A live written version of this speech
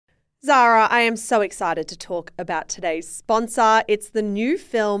Zara, I am so excited to talk about today's sponsor. It's the new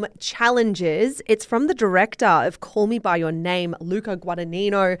film Challenges. It's from the director of Call Me By Your Name, Luca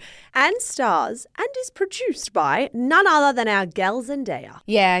Guadagnino, and stars and is produced by none other than our gal Zendaya.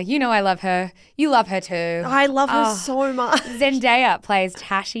 Yeah, you know I love her. You love her too. I love her so much. Zendaya plays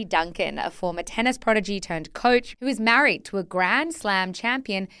Tashi Duncan, a former tennis prodigy turned coach who is married to a Grand Slam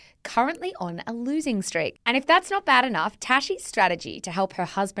champion currently on a losing streak. And if that's not bad enough, Tashi's strategy to help her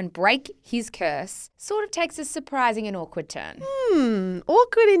husband break his curse sort of takes a surprising and awkward turn.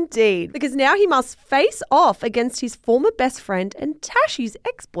 Awkward indeed, because now he must face off against his former best friend and Tashi's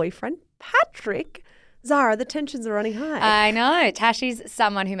ex-boyfriend, Patrick. Zara, the tensions are running high. I know. Tashi's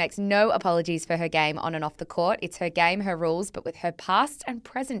someone who makes no apologies for her game on and off the court. It's her game, her rules, but with her past and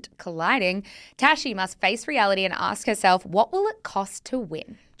present colliding, Tashi must face reality and ask herself, what will it cost to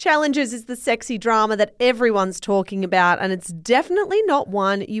win? Challenges is the sexy drama that everyone's talking about, and it's definitely not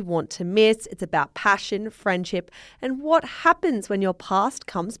one you want to miss. It's about passion, friendship, and what happens when your past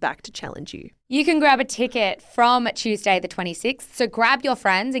comes back to challenge you. You can grab a ticket from Tuesday the 26th, so grab your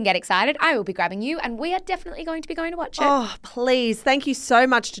friends and get excited. I will be grabbing you, and we are definitely going to be going to watch it. Oh, please. Thank you so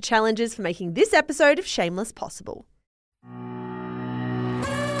much to Challenges for making this episode of Shameless possible.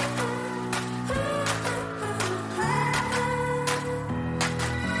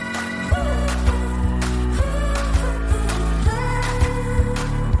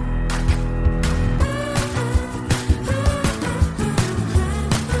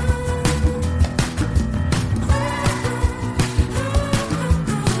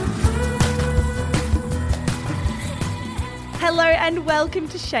 Hello and welcome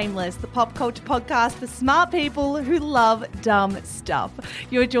to Shameless, the pop culture podcast for smart people who love dumb stuff.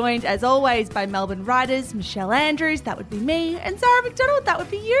 You're joined, as always, by Melbourne writers Michelle Andrews, that would be me, and Zara McDonald, that would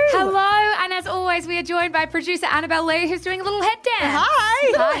be you. Hello, and as always, we are joined by producer Annabelle Lee, who's doing a little head dance.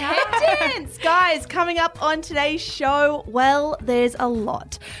 Hi. Head dance. Guys, coming up on today's show, well, there's a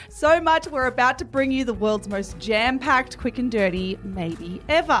lot. So much, we're about to bring you the world's most jam-packed, quick and dirty, maybe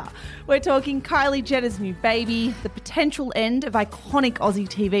ever. We're talking Kylie Jenner's new baby, the potential end of iconic Aussie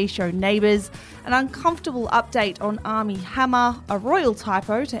TV show Neighbours, an uncomfortable update on Armie Hammer, a royal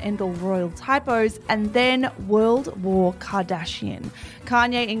typo to end all royal typos, and then World War Kardashian.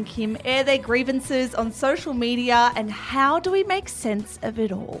 Kanye and Kim air their grievances on social media, and how do we make sense of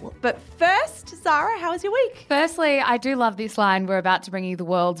it all? But first, Zara, how was your week? Firstly, I do love this line. We're about to bring you the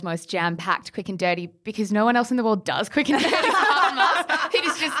world's most jam-packed quick and dirty, because no one else in the world does quick and dirty apart from us. It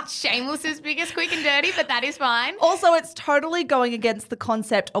is just Shameless's biggest quick and dirty, but that is fine. Also, it's totally going against the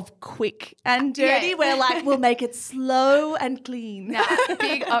concept of quick and dirty. Yeah. We're like, we'll make it slow and clean. No,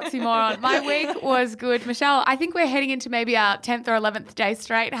 big oxymoron. My week was good. Michelle, I think we're heading into maybe our 10th or 11th day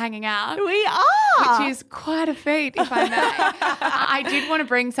straight hanging out. We are. Which is quite a feat, if I may. I did want to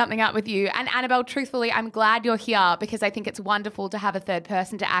bring something up with you. And Annabelle, truthfully, I'm glad you're here because I think it's wonderful to have a third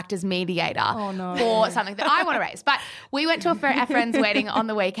person to act as mediator for something that I want to raise. But we went to a friend's wedding on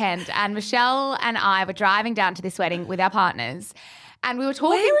the weekend, and Michelle and I were driving down to this wedding with our partners. And we were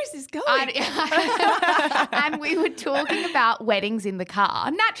talking. Where is this going? And we were talking about weddings in the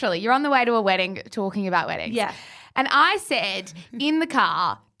car. Naturally, you're on the way to a wedding talking about weddings. Yeah. And I said in the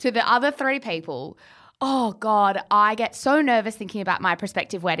car to the other three people, oh, God, I get so nervous thinking about my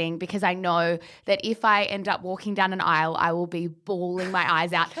prospective wedding because I know that if I end up walking down an aisle, I will be bawling my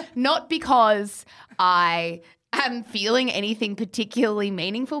eyes out. Not because I am feeling anything particularly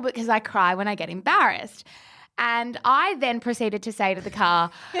meaningful, but because I cry when I get embarrassed. And I then proceeded to say to the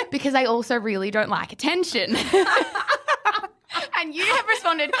car, because I also really don't like attention. And you have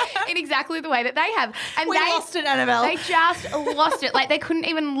responded in exactly the way that they have. And we lost it, Annabelle. They just lost it. Like, they couldn't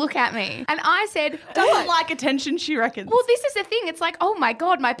even look at me. And I said, doesn't like attention, she reckons. Well, this is the thing. It's like, oh my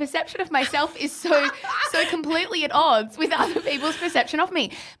God, my perception of myself is so completely at odds with other people's perception of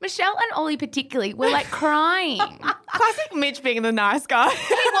me. Michelle and Ollie particularly were like crying. Classic Mitch being the nice guy.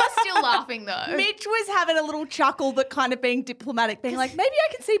 He was still laughing though. Mitch was having a little chuckle but kind of being diplomatic, being like, maybe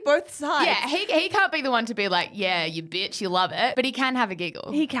I can see both sides. Yeah, he can't be the one to be like, yeah, you bitch, you love it. But he can have a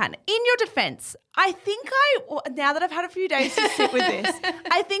giggle. He can. In your defense, I think now that I've had a few days to sit with this,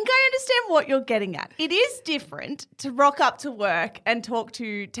 I think I understand what you're getting at. It is different to rock up to work and talk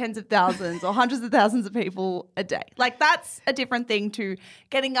to tens of thousands or hundreds of thousands of people a day. Like, that's a different thing to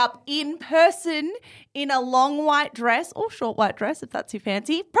getting up in person in a long white dress or short white dress, if that's your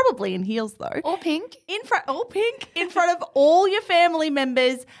fancy. Probably in heels though. Or pink. In front of all your family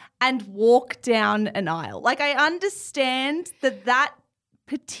members and walk down an aisle. Like, I understand that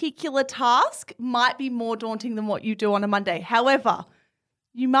particular task might be more daunting than what you do on a Monday. However,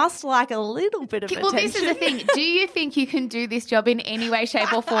 You must like a little bit of Well, attention. this is the thing. Do you think you can do this job in any way,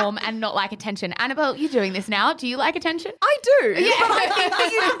 shape or form and not like attention? Annabelle, you're doing this now. Do you like attention? I do. But I think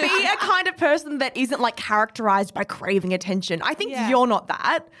that you can be a kind of person that isn't like characterized by craving attention. I think you're not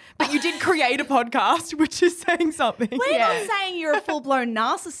that, but you did create a podcast, which is saying something. We're not saying you're a full-blown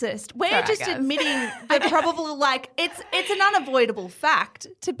narcissist. We're Sorry, just guys. admitting that probably like it's an unavoidable fact.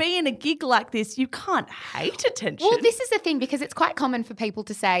 To be in a gig like this, you can't hate attention. Well, this is the thing because it's quite common for people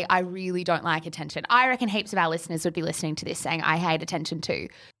to say, I really don't like attention. I reckon heaps of our listeners would be listening to this saying, I hate attention too.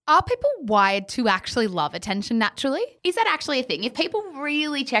 Are people wired to actually love attention naturally? Is that actually a thing? If people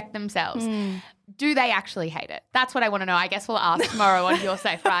really check themselves, do they actually hate it? That's what I want to know. I guess we'll ask tomorrow on Your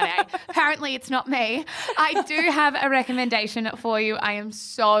Say Friday. Apparently it's not me. I do have a recommendation for you. I am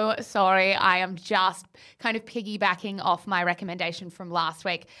so sorry. I am just kind of piggybacking off my recommendation from last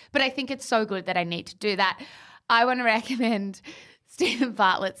week, but I think it's so good that I need to do that. I want to recommend Stephen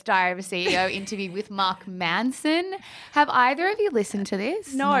Bartlett's Diary of a CEO interview with Mark Manson. Have either of you listened to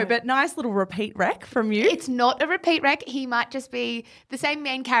this? no, but nice little repeat rec from you. It's not a repeat rec. He might just be the same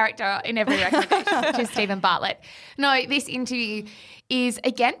main character in every recommendation, which is Stephen Bartlett. No, this interview is,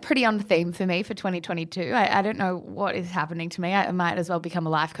 again, pretty on theme for me for 2022. I don't know what is happening to me. I might as well become a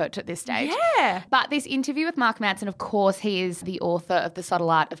life coach at this stage. Yeah. But this interview with Mark Manson, of course, he is the author of The Subtle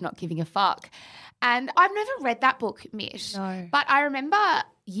Art of Not Giving a Fuck. And I've never read that book, Mish. No. But I remember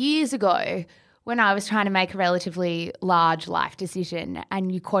years ago when I was trying to make a relatively large life decision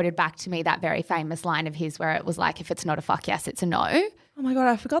and you quoted back to me that very famous line of his where it was like, if it's not a fuck yes, it's a no. Oh my God,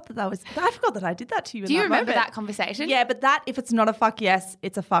 I forgot that I did that to you. Do you remember moment. that conversation? Yeah, but that, if it's not a fuck yes,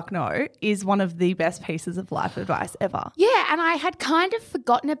 it's a fuck no, is one of the best pieces of life advice ever. Yeah, and I had kind of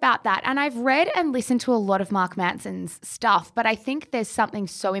forgotten about that. And I've read and listened to a lot of Mark Manson's stuff, but I think there's something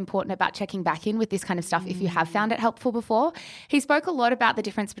so important about checking back in with this kind of stuff if you have found it helpful before. He spoke a lot about the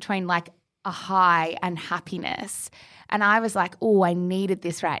difference between like a high and happiness. And I was like, oh, I needed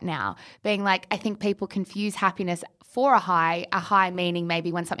this right now. Being like, I think people confuse happiness for a high meaning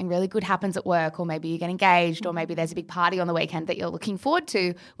maybe when something really good happens at work, or maybe you get engaged, or maybe there's a big party on the weekend that you're looking forward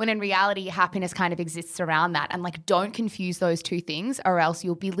to, when in reality happiness kind of exists around that. And like, don't confuse those two things or else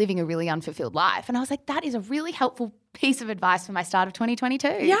you'll be living a really unfulfilled life. And I was like, that is a really helpful piece of advice for my start of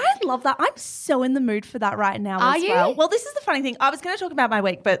 2022. Yeah, I love that. I'm so in the mood for that right now Are as you? well. Well, this is the funny thing. I was going to talk about my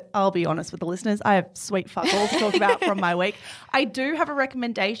week, but I'll be honest with the listeners. I have sweet fuck all to talk about from my week. I do have a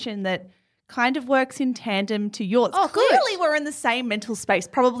recommendation that kind of works in tandem to yours. Oh, good. Clearly we're in the same mental space,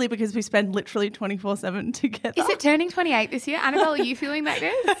 probably because we spend literally 24/7 together. Is it turning 28 this year? Annabelle, are you feeling that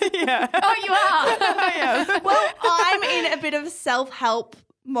good? Yeah. Oh, you are? Well, I'm in a bit of a self-help,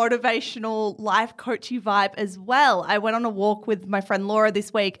 motivational life coachy vibe as well. I went on a walk with my friend Laura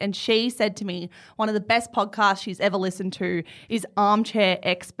this week and she said to me one of the best podcasts she's ever listened to is Armchair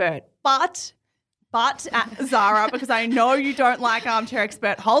Expert. But Zara, because I know you don't like Armchair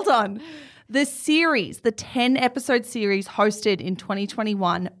Expert, hold on. The series, the 10-episode series hosted in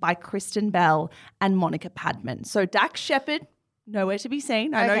 2021 by Kristen Bell and Monica Padman. So Dax Shepard, nowhere to be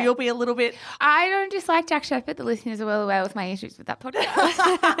seen. I know Okay. you'll be a little bit... I don't dislike Jack Shepherd. The listeners are well aware with my issues with that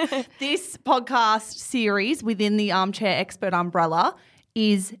podcast. This podcast series within the Armchair Expert umbrella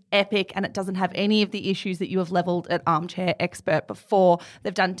is epic and it doesn't have any of the issues that you have leveled at Armchair Expert before.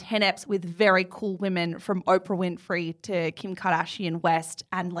 They've done 10 eps with very cool women from Oprah Winfrey to Kim Kardashian West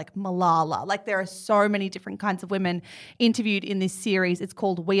and like Malala. Like there are so many different kinds of women interviewed in this series. It's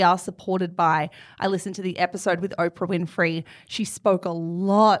called We Are Supported By. I listened to the episode with Oprah Winfrey. She spoke a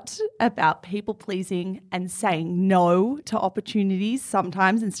lot about people pleasing and saying no to opportunities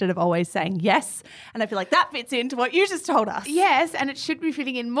sometimes instead of always saying yes. And I feel like that fits into what you just told us. Yes, and it should be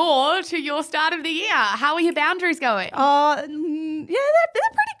fitting in more to your start of the year. How are your boundaries going? Yeah, they're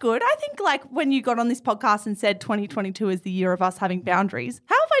pretty good. I think like when you got on this podcast and said 2022 is the year of us having boundaries,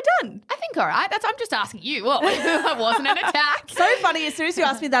 how have I done? I think all right. I'm just asking you. What? That wasn't an attack. So funny. As soon as you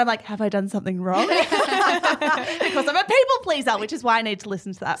asked me that, I'm like, have I done something wrong? Because I'm a people pleaser, which is why I need to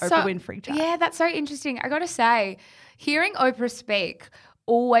listen to that Oprah Winfrey chat. Yeah, that's so interesting. I got to say, hearing Oprah speak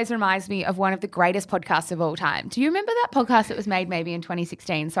always reminds me of one of the greatest podcasts of all time. Do you remember that podcast that was made maybe in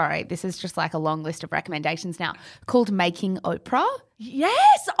 2016? Sorry, this is just like a long list of recommendations now, called Making Oprah.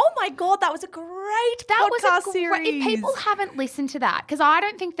 Yes. Oh my God, that was a great podcast series. If people haven't listened to that, because I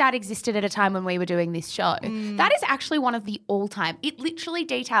don't think that existed at a time when we were doing this show, that is actually one of the all-time. It literally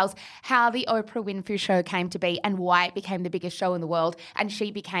details how the Oprah Winfrey Show came to be and why it became the biggest show in the world and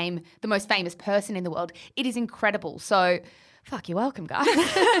she became the most famous person in the world. It is incredible. So Fuck, you're welcome, guys.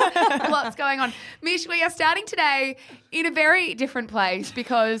 Lots going on. Mish, we are starting today in a very different place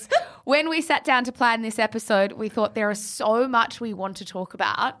because when we sat down to plan this episode, we thought there is so much we want to talk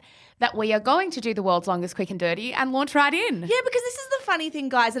about that we are going to do the world's longest quick and dirty and launch right in. Yeah, because this is the funny thing,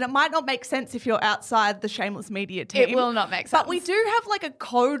 guys, and it might not make sense if you're outside the Shameless Media team. It will not make sense. But we do have like a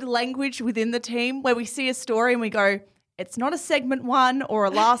code language within the team where we see a story and we go, it's not a segment one or a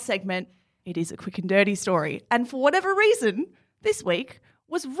last segment. It is a quick and dirty story. And for whatever reason, this week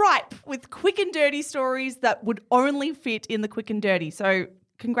was ripe with quick and dirty stories that would only fit in the quick and dirty. So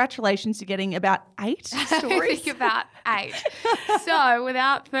congratulations to getting about 8 stories. About 8. So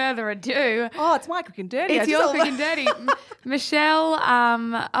without further ado. Oh, it's my quick and dirty. It's your quick and dirty. Michelle,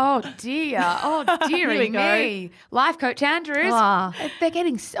 oh dearie me. Life coach Andrews. They're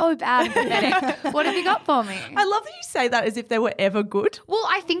getting so bad and pathetic. What have you got for me? I love that you say that as if they were ever good. Well,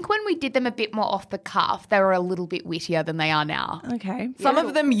 I think when we did them a bit more off the cuff, they were a little bit wittier than they are now. Okay. Some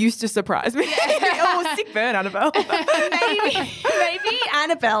of them used to surprise me. Oh, sick burn, Annabelle. Maybe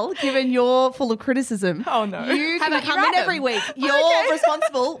Annabelle, given you're full of criticism. Oh, no. You How can about you come write in them? every week. You're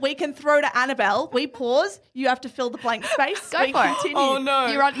responsible. We can throw to Annabelle. We pause. You have to fill the blank space. Go we for it. continue. Oh, no.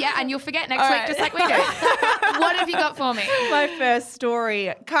 You're on, yeah, and you'll forget next All week right. just like we do. What have you got for me? My first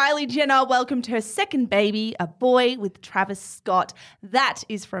story. Kylie Jenner welcomed her second baby, a boy, with Travis Scott. That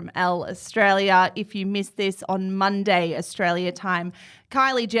is from Elle Australia. If you missed this on Monday, Australia time,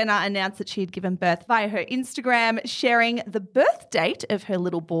 Kylie Jenner announced that she had given birth via her Instagram, sharing the birth date of her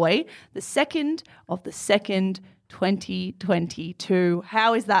little boy, the 2nd of the 2nd, 2022.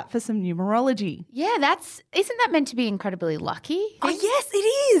 How is that for some numerology? Yeah, isn't that meant to be incredibly lucky? Oh, yes, it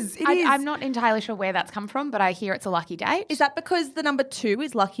is. It is. I'm not entirely sure where that's come from, but I hear it's a lucky date. Is that because the number 2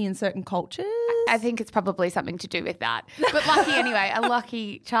 is lucky in certain cultures? I think it's probably something to do with that. But lucky anyway, a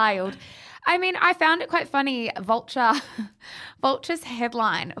lucky child. I mean, I found it quite funny. Vulture's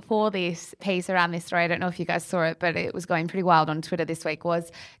headline for this piece around this story, I don't know if you guys saw it, but it was going pretty wild on Twitter this week,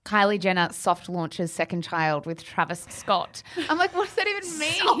 was Kylie Jenner soft launches second child with Travis Scott. I'm like, what does that even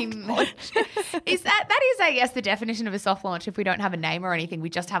mean? That is, I guess, the definition of a soft launch. If we don't have a name or anything, we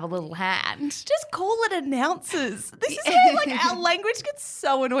just have a little hand. Just call it announcers. This is where our language gets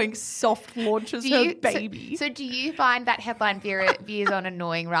so annoying. Soft launches her baby. So do you find that headline views on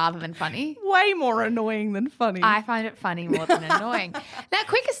annoying rather than funny? Way more annoying than funny. I find it funny more than annoying. Now,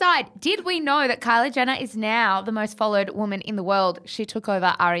 quick aside, did we know that Kylie Jenner is now the most followed woman in the world? She took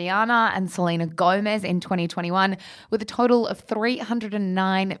over Ariana and Selena Gomez in 2021 with a total of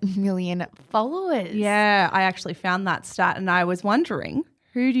 309 million followers. Yeah, I actually found that stat and I was wondering,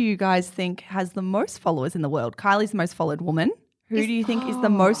 who do you guys think has the most followers in the world? Kylie's the most followed woman. Who do you think is the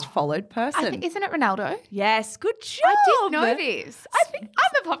most followed person? Isn't it Ronaldo? Yes, good job. I didn't know this. I think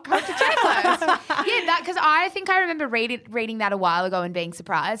I'm a pop culture journalist. Yeah, because I think I remember reading that a while ago and being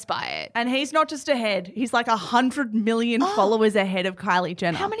surprised by it. And he's not just ahead. He's like 100 million followers ahead of Kylie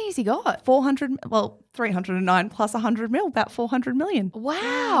Jenner. How many has he got? 309 plus 100 mil, about 400 million.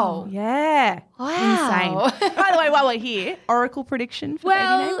 Wow. Yeah. Wow. Insane. By the way, while we're here, Oracle prediction for baby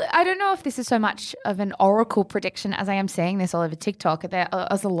name? Well, I don't know if this is so much of an oracle prediction as I am seeing this all over TikTok.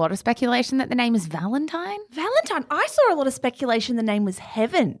 There's a lot of speculation that the name is Valentine. Valentine. I saw a lot of speculation the name was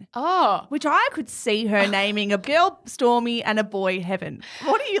Heaven, Oh. which I could see her naming a girl Stormy and a boy Heaven.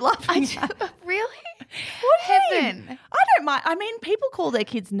 What are you laughing at? Really? What do you Heaven. mean? I don't mind. I mean, people call their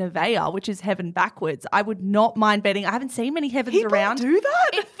kids Nevaeh, which is heaven backwards. I would not mind betting. I haven't seen many heavens People around. do that?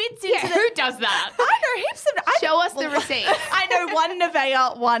 It fits into Yeah, the... who does that? I know heaps of... Show us the receipt. I know one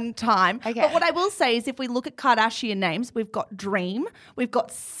Nevaeh one time. Okay. But what I will say is if we look at Kardashian names, we've got Dream, we've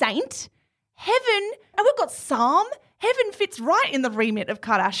got Saint, Heaven, and we've got Psalm. Heaven fits right in the remit of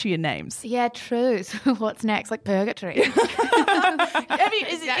Kardashian names. Yeah, true. So what's next? Like purgatory. Is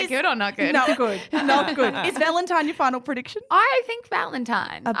that good or not good? Not good. Not good. Is Valentine your final prediction? I think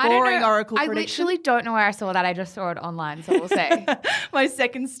Valentine. A I don't boring know. oracle I prediction. literally don't know where I saw that. I just saw it online, so we'll see. My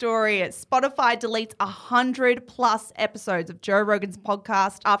second story, Spotify deletes 100 plus episodes of Joe Rogan's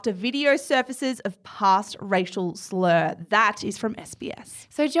podcast after video surfaces of past racial slur. That is from SBS.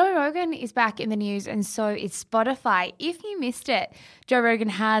 So Joe Rogan is back in the news and so is Spotify. If you missed it, Joe Rogan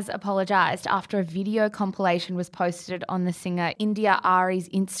has apologised after a video compilation was posted on the singer India Ari's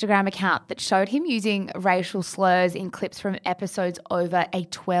Instagram account that showed him using racial slurs in clips from episodes over a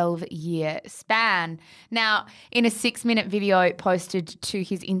 12-year span. Now, in a 6-minute video posted to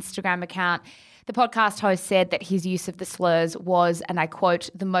his Instagram account, The podcast host said that his use of the slurs was, and I quote,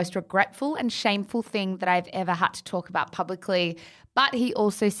 the most regretful and shameful thing that I've ever had to talk about publicly. But he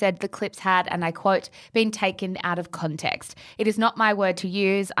also said the clips had, and I quote, been taken out of context. It is not my word to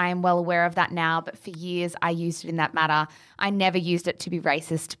use. I am well aware of that now, but for years I used it in that matter. I never used it to be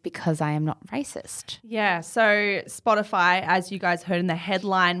racist because I am not racist. Yeah, so Spotify, as you guys heard in the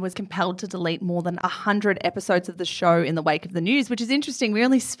headline, was compelled to delete more than 100 episodes of the show in the wake of the news, which is interesting. We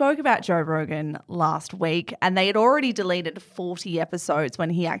only spoke about Joe Rogan last week, and they had already deleted 40 episodes when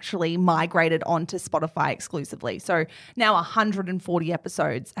he actually migrated onto Spotify exclusively. So now 140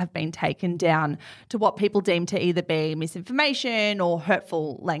 episodes have been taken down to what people deem to either be misinformation or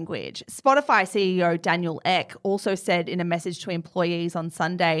hurtful language. Spotify CEO Daniel Ek also said in a message to employees on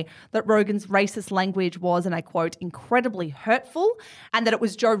Sunday that Rogan's racist language was, and I quote, incredibly hurtful, and that it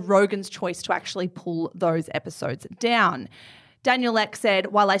was Joe Rogan's choice to actually pull those episodes down. Daniel Ek said,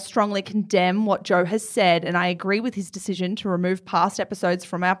 while I strongly condemn what Joe has said and I agree with his decision to remove past episodes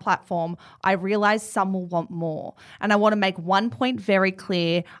from our platform, I realize some will want more. And I want to make one point very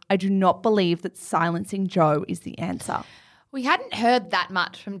clear. I do not believe that silencing Joe is the answer. We hadn't heard that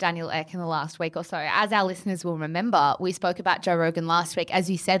much from Daniel Ek in the last week or so. As our listeners will remember, we spoke about Joe Rogan last week, as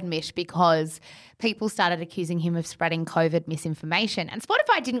you said, Mish, because people started accusing him of spreading COVID misinformation. And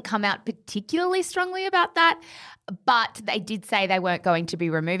Spotify didn't come out particularly strongly about that, but they did say they weren't going to be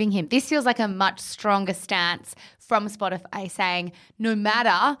removing him. This feels like a much stronger stance from Spotify saying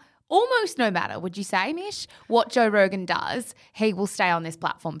almost no matter, would you say, Mish, what Joe Rogan does, he will stay on this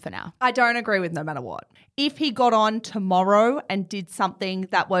platform for now. I don't agree with no matter what. If he got on tomorrow and did something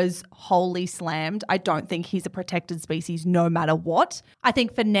that was wholly slammed, I don't think he's a protected species no matter what. I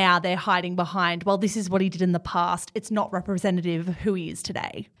think for now they're hiding behind, well, this is what he did in the past. It's not representative of who he is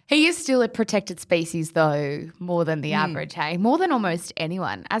today. He is still a protected species, though, more than the average, hey? More than almost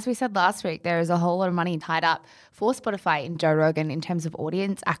anyone. As we said last week, there is a whole lot of money tied up for Spotify in Joe Rogan in terms of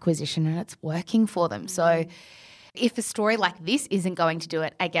audience acquisition, and it's working for them. So if a story like this isn't going to do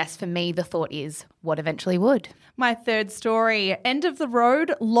it, I guess for me the thought is what eventually would. My third story, end of the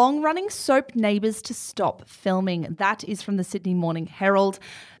road, long-running soap Neighbours to stop filming. That is from the Sydney Morning Herald.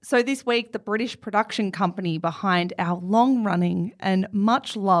 So this week, the British production company behind our long-running and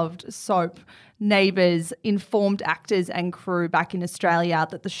much-loved soap Neighbours informed actors and crew back in Australia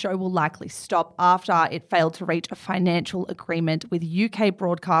that the show will likely stop after it failed to reach a financial agreement with UK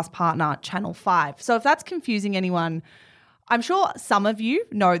broadcast partner Channel 5. So if that's confusing anyone, I'm sure some of you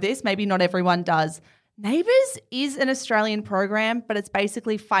know this, maybe not everyone does. Neighbours is an Australian program, but it's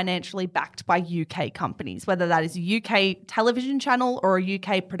basically financially backed by UK companies, whether that is a UK television channel or a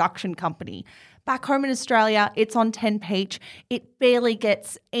UK production company. Back home in Australia, it's on 10 each. It barely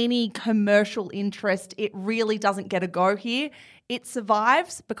gets any commercial interest. It really doesn't get a go here. It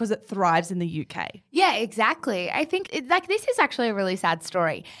survives because it thrives in the UK. Yeah, exactly. I think this is actually a really sad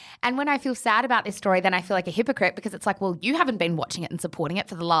story. And when I feel sad about this story, then I feel like a hypocrite because it's like, well, you haven't been watching it and supporting it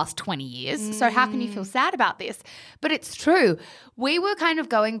for the last 20 years. So how can you feel sad about this? But it's true. We were kind of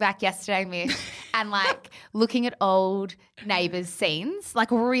going back yesterday, Mish, and looking at old Neighbours scenes,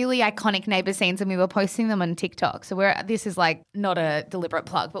 like really iconic Neighbours scenes, and we were posting them on TikTok. So this is not a deliberate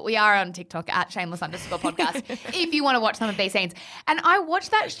plug, but we are on TikTok at shameless_podcast if you want to watch some of these scenes. And I watched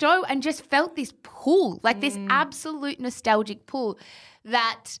that show and just felt this pull, this absolute nostalgic pull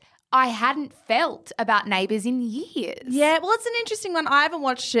that I hadn't felt about Neighbours in years. Yeah, well, it's an interesting one. I haven't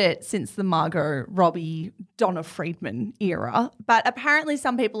watched it since the Margot Robbie, Donna Friedman era, but apparently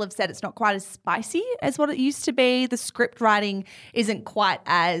some people have said it's not quite as spicy as what it used to be. The script writing isn't quite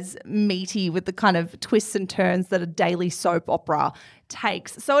as meaty with the kind of twists and turns that a daily soap opera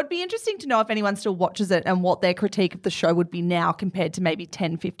takes. So it'd be interesting to know if anyone still watches it and what their critique of the show would be now compared to maybe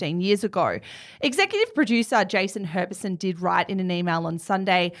 10, 15 years ago. Executive producer Jason Herbison did write in an email on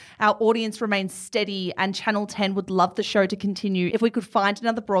Sunday, our audience remains steady and Channel 10 would love the show to continue if we could find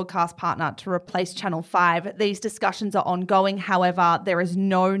another broadcast partner to replace Channel 5. These discussions are ongoing. However, there is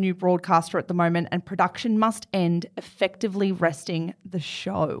no new broadcaster at the moment and production must end, effectively resting the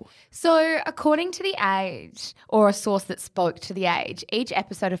show. So according to The Age, or a source that spoke to The Age, each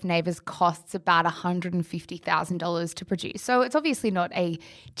episode of Neighbours costs about $150,000 to produce. So it's obviously not a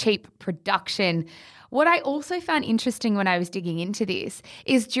cheap production. What I also found interesting when I was digging into this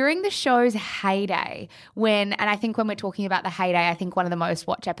is during the show's heyday, and I think when we're talking about the heyday, I think one of the most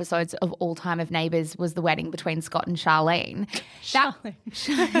watched episodes of all time of Neighbours was the wedding between Scott and Charlene.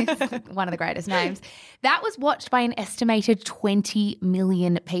 One of the greatest names. That was watched by an estimated 20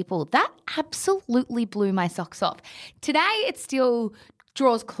 million people. That absolutely blew my socks off. Today, it's still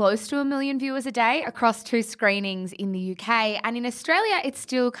draws close to 1 million viewers a day across 2 screenings in the UK. And in Australia, it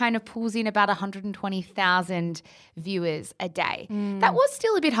still kind of pulls in about 120,000 viewers a day. That was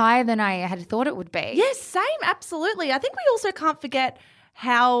still a bit higher than I had thought it would be. Yes, same, absolutely. I think we also can't forget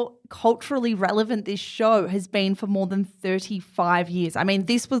how culturally relevant this show has been for more than 35 years. I mean,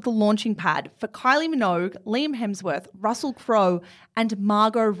 this was the launching pad for Kylie Minogue, Liam Hemsworth, Russell Crowe, and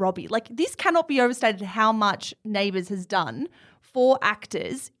Margot Robbie. Like, this cannot be overstated how much Neighbours has done for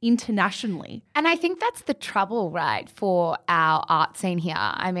actors internationally. And I think that's the trouble, right, for our art scene here.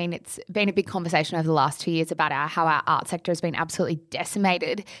 I mean, it's been a big conversation over the last 2 years about how our art sector has been absolutely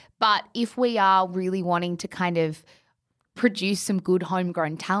decimated. But if we are really wanting to kind of produce some good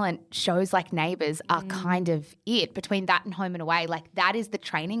homegrown talent, shows like Neighbours are kind of it. Between that and Home and Away, like that is the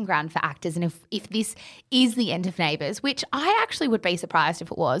training ground for actors. And if this is the end of Neighbours, which I actually would be surprised if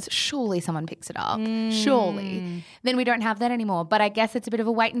it was, surely someone picks it up, surely, then we don't have that anymore. But I guess it's a bit of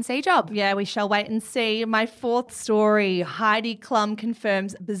a wait and see job. Yeah, we shall wait and see. My fourth story, Heidi Klum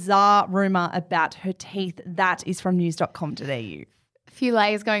confirms bizarre rumour about her teeth. That is from news.com.au. Few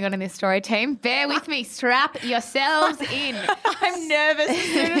layers going on in this story, team. Bear with me. Strap yourselves in. I'm nervous as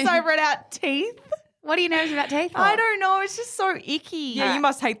soon as I read out teeth. What are you nervous about teeth for? I don't know. It's just so icky. Yeah, you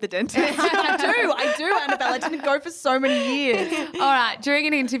must hate the dentist. I do, Annabelle. I didn't go for so many years. All right. During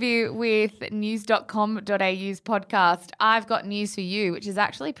an interview with news.com.au's podcast, I've got news for you, which is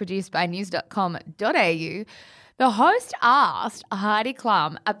actually produced by news.com.au. The host asked Heidi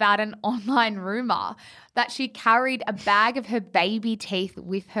Klum about an online rumour that she carried a bag of her baby teeth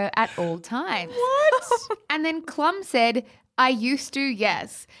with her at all times. What? And then Klum said, I used to,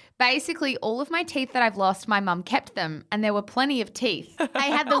 yes. Basically, all of my teeth that I've lost, my mum kept them, and there were plenty of teeth. I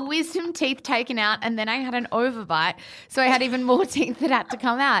had the wisdom teeth taken out, and then I had an overbite, so I had even more teeth that had to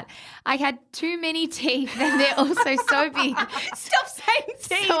come out. I had too many teeth, and they're also so big. Stop saying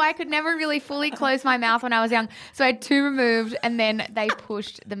teeth. So I could never really fully close my mouth when I was young. So I had 2 removed, and then they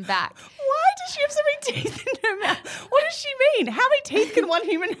pushed them back. Why does she have so many teeth in her mouth? What does she mean? How many teeth can one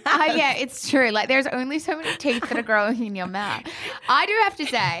human have? Yeah, it's true. Like, there's only so many teeth that are growing in your mouth. I do have to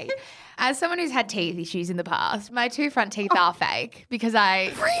say, as someone who's had teeth issues in the past, my 2 front teeth are fake because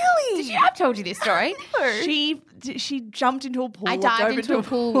I... Really? I've told you this story. No. She jumped into a pool. I dived into a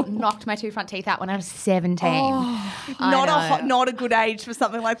pool, knocked my 2 front teeth out when I was 17. Not a good age for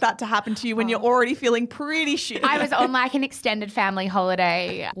something like that to happen to you when you're already feeling pretty shitty. I was on like an extended family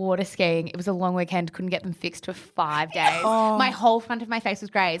holiday water skiing. It was a long weekend. Couldn't get them fixed for 5 days. My whole front of my face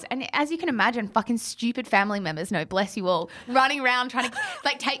was grazed. And as you can imagine, fucking stupid family members, no, bless you all, running around trying to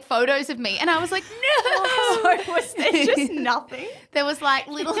like take photos of me. And I was like, no. So was there just nothing? There was like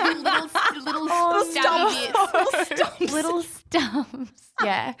little stubby bits. Little stumps.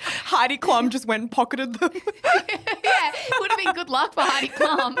 Yeah. Heidi Klum just went and pocketed them. Yeah. Would have been good luck for Heidi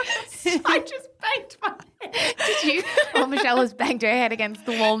Klum. I just banged my head. Did you? Oh, Michelle has banged her head against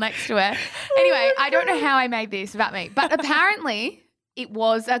the wall next to her. Anyway, I don't know how I made this about me, but apparently it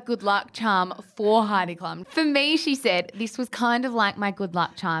was a good luck charm for Heidi Klum. For me, she said, this was kind of like my good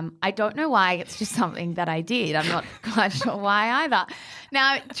luck charm. I don't know why. It's just something that I did. I'm not quite sure why either.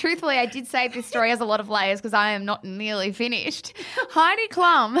 Now, truthfully, I did say this story has a lot of layers because I am not nearly finished. Heidi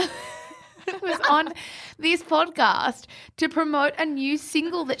Klum was on this podcast to promote a new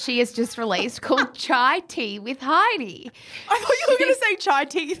single that she has just released called Chai Tea with Heidi. I thought you were going to say chai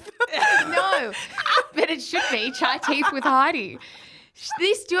teeth. No, but it should be Chai Teeth with Heidi. Do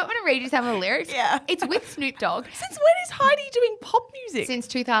you want me to read you some of the lyrics? Yeah. It's with Snoop Dogg. Since when is Heidi doing pop music? Since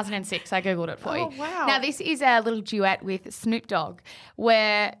 2006. I Googled it for you. Oh, wow. Now, this is a little duet with Snoop Dogg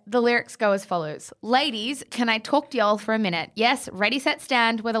where the lyrics go as follows. Ladies, can I talk to y'all for a minute? Yes, ready, set,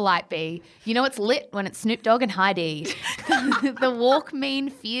 stand where the light be. You know it's lit when it's Snoop Dogg and Heidi. The walk mean,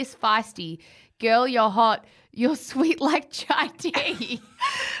 fierce, feisty. Girl, you're hot. You're sweet like chai tea.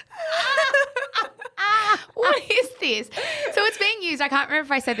 What is this? So it's being used, I can't remember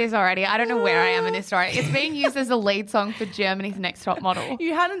if I said this already. I don't know where I am in this story. It's being used as a lead song for Germany's Next Top Model.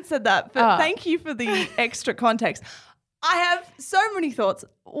 You hadn't said that, but thank you for the extra context. I have so many thoughts.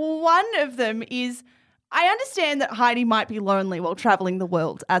 One of them is I understand that Heidi might be lonely while traveling the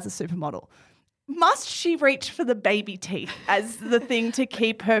world as a supermodel. Must she reach for the baby teeth as the thing to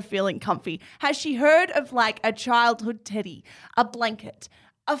keep her feeling comfy? Has she heard of like a childhood teddy, a blanket,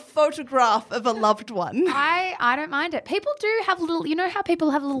 a photograph of a loved one? I don't mind it. People do have little, you know how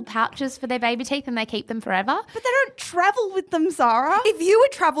people have little pouches for their baby teeth and they keep them forever? But they don't travel with them, Zara. If you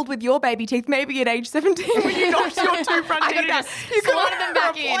had travelled with your baby teeth, maybe at age 17 when you knocked your 2 front teeth out, you could slot them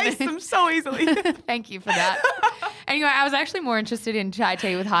back in. replace them so easily. Thank you for that. Anyway, I was actually more interested in chai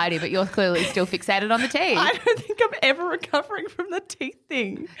tea with Heidi, but you're clearly still fixated on the tea. I don't think I'm ever recovering from the teeth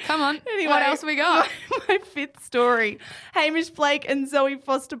thing. Come on. Anyway, What else we got? My fifth story. Hamish Blake and Zoe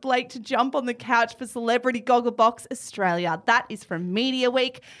Foster Blake to jump on the couch for Celebrity Gogglebox Australia. That is from Media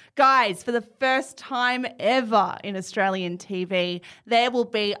Week. Guys, for the first time ever in Australian TV, there will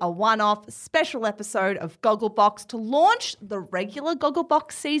be a one-off special episode of Gogglebox to launch the regular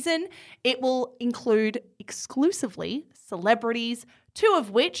Gogglebox season. It will include exclusively celebrities, two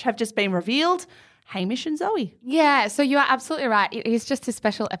of which have just been revealed, Hamish and Zoe. Yeah, so you are absolutely right. It is just a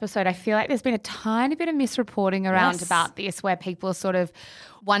special episode. I feel like there's been a tiny bit of misreporting around about this where people are sort of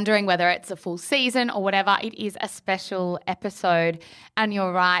wondering whether it's a full season or whatever. It is a special episode. And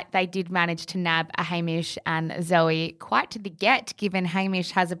you're right, they did manage to nab a Hamish and Zoe quite to the get, given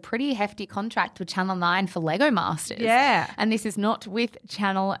Hamish has a pretty hefty contract with Channel 9 for Lego Masters. Yeah. And this is not with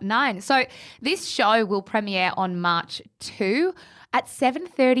Channel 9. So this show will premiere on March 2 at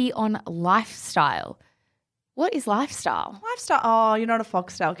 7:30 on Lifestyle. What is Lifestyle? Lifestyle. Oh, you're not a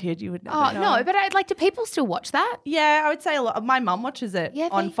Foxtel kid. You would never know. No, but I'd like, do people still watch that? Yeah, I would say a lot. My mum watches it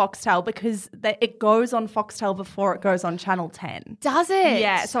on Foxtel because it goes on Foxtel before it goes on Channel 10. Does it?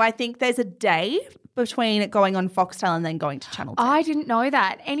 Yeah, so I think there's a day between it going on Foxtel and then going to Channel 10. I didn't know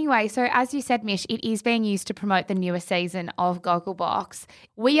that. Anyway, so as you said, Mish, it is being used to promote the newest season of Gogglebox.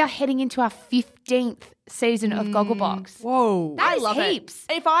 We are heading into our 15th season of Gogglebox. Whoa. That I is love heaps.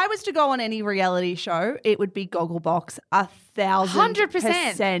 If I was to go on any reality show, it would be Gogglebox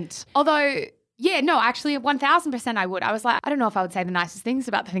 1,000%. Although, yeah, no, actually 1,000% I would. I was like, I don't know if I would say the nicest things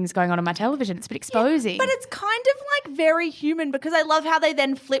about the things going on my television. It's a bit exposing. But it's kind of like very human because I love how they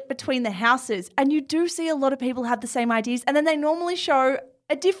then flip between the houses and you do see a lot of people have the same ideas and then they normally show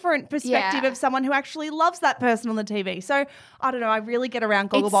a different perspective of someone who actually loves that person on the TV. So, I don't know, I really get around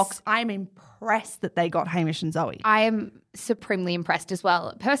Gogglebox. I'm impressed that they got Hamish and Zoe. I am supremely impressed as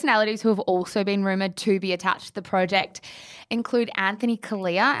well. Personalities who have also been rumoured to be attached to the project include Anthony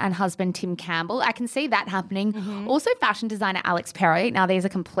Kalia and husband Tim Campbell. I can see that happening. Also fashion designer Alex Perry. Now, these are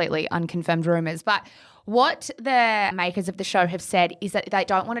completely unconfirmed rumours, but what the makers of the show have said is that they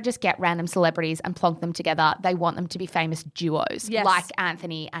don't want to just get random celebrities and plonk them together. They want them to be famous duos like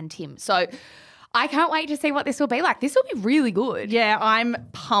Anthony and Tim. So I can't wait to see what this will be like. This will be really good. Yeah, I'm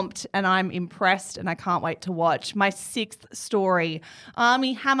pumped and I'm impressed and I can't wait to watch. My sixth story,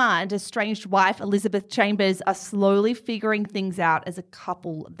 Armie Hammer and estranged wife Elizabeth Chambers are slowly figuring things out as a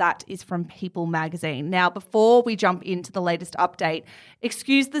couple. That is from People magazine. Now, before we jump into the latest update,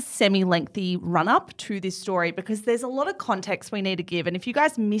 excuse the semi-lengthy run-up to this story because there's a lot of context we need to give. And if you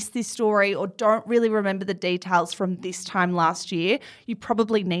guys missed this story or don't really remember the details from this time last year, you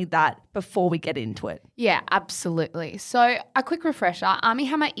probably need that before we get into it. Yeah, absolutely. So a quick refresher, Armie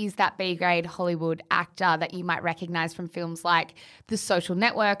Hammer is that B-grade Hollywood actor that you might recognise from films like The Social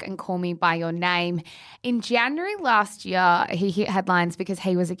Network and Call Me By Your Name. In January last year, he hit headlines because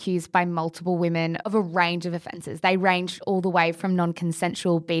he was accused by multiple women of a range of offences. They ranged all the way from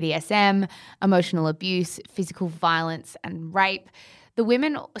non-consensual BDSM, emotional abuse, physical violence and rape. The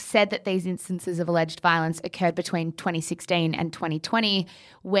women said that these instances of alleged violence occurred between 2016 and 2020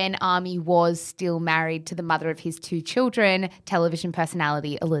 when Armie was still married to the mother of his two children, television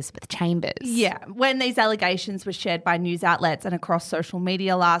personality Elizabeth Chambers. Yeah, when these allegations were shared by news outlets and across social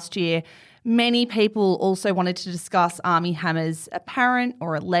media last year, many people also wanted to discuss Armie Hammer's apparent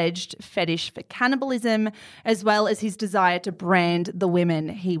or alleged fetish for cannibalism, as well as his desire to brand the women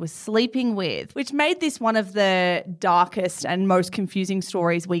he was sleeping with, which made this one of the darkest and most confusing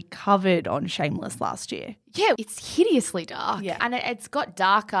stories we covered on Shameless last year. Yeah, it's hideously dark. Yeah. And it's got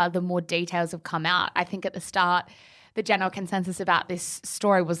darker the more details have come out. I think at the start, the general consensus about this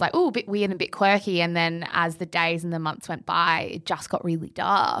story was like, oh, a bit weird and a bit quirky. And then as the days and the months went by, it just got really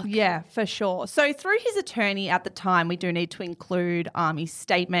dark. Yeah, for sure. So through his attorney at the time, we do need to include Armie's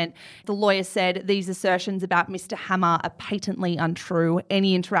statement. The lawyer said these assertions about Mr. Hammer are patently untrue.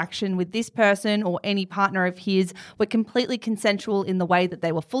 Any interaction with this person or any partner of his were completely consensual in the way that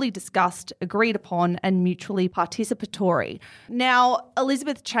they were fully discussed, agreed upon, and mutually participatory. Now,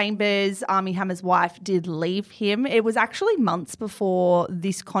 Elizabeth Chambers, Armie Hammer's wife, did leave him. It was actually months before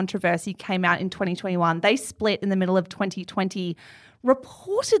this controversy came out in 2021. They split in the middle of 2020,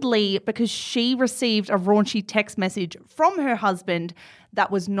 reportedly because she received a raunchy text message from her husband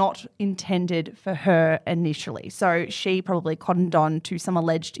that was not intended for her initially. So she probably cottoned on to some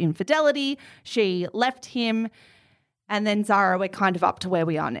alleged infidelity. She left him. And then Zara, we're kind of up to where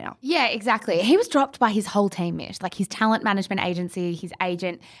we are now. Yeah, exactly. He was dropped by his whole team, Mish. Like his talent management agency, his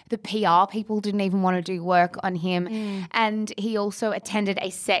agent, the PR people didn't even want to do work on him. And he also attended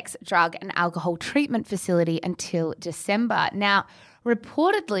a sex, drug and alcohol treatment facility until December. Now,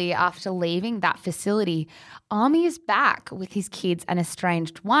 reportedly, after leaving that facility, Army is back with his kids and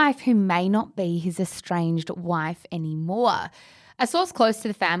estranged wife, who may not be his estranged wife anymore. A source close to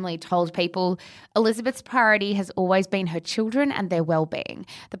the family told People Elizabeth's priority has always been her children and their well-being.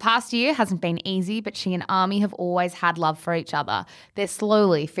 The past year hasn't been easy, but she and Army have always had love for each other. They're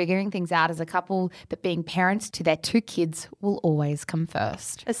slowly figuring things out as a couple, but being parents to their 2 kids will always come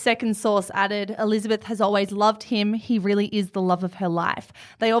first. A second source added, Elizabeth has always loved him. He really is the love of her life.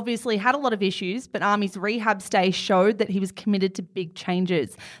 They obviously had a lot of issues, but Army's rehab stay showed that he was committed to big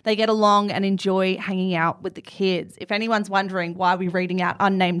changes. They get along and enjoy hanging out with the kids. If anyone's wondering why we're reading out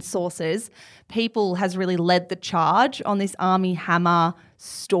unnamed sources, People has really led the charge on this Armie Hammer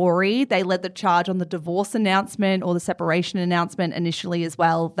story. They led the charge on the divorce announcement or the separation announcement initially as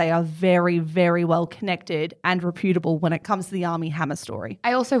well. They are very, very well connected and reputable when it comes to the Armie Hammer story.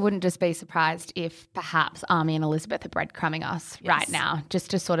 I also wouldn't just be surprised if perhaps Armie and Elizabeth are breadcrumbing us right now,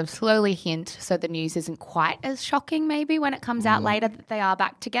 just to sort of slowly hint so the news isn't quite as shocking maybe when it comes out later that they are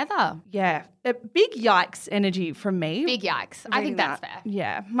back together. Yeah. A big yikes energy from me. Big yikes. I think that's fair.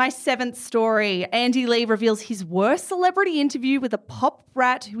 Yeah. My 7th story, Andy Lee reveals his worst celebrity interview with a pop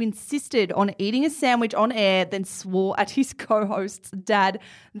brat who insisted on eating a sandwich on air, then swore at his co-host's dad.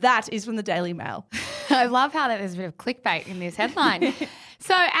 That is from the Daily Mail. I love how there's a bit of clickbait in this headline.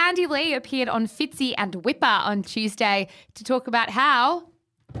 So Andy Lee appeared on Fitzy and Whipper on Tuesday to talk about how...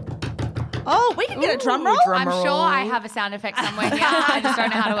 Oh, we can get a drum roll. I'm sure I have a sound effect somewhere here. I just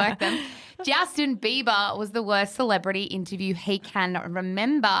don't know how to work them. Justin Bieber was the worst celebrity interview he can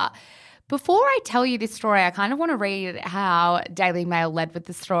remember. Before I tell you this story, I kind of want to read how Daily Mail led with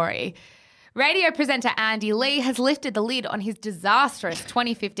the story. Radio presenter Andy Lee has lifted the lid on his disastrous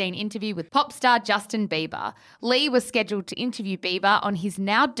 2015 interview with pop star Justin Bieber. Lee was scheduled to interview Bieber on his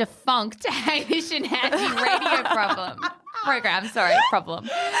now defunct Hamish and Andy radio program.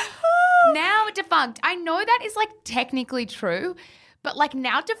 Now defunct. I know that is like technically true, but like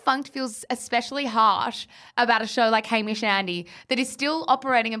now defunct feels especially harsh about a show like Hamish and Andy that is still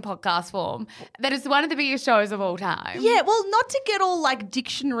operating in podcast form, that is one of the biggest shows of all time. Yeah, well, not to get all like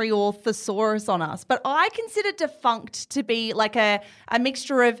dictionary or thesaurus on us, but I consider defunct to be like a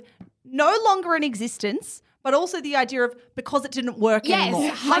mixture of no longer in existence, but also the idea of because it didn't work anymore.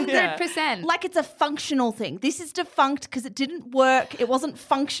 Yes, 100%. Like it's a functional thing. This is defunct because it didn't work, it wasn't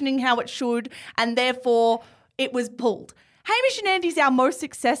functioning how it should, and therefore it was pulled. Hamish and Andy's our most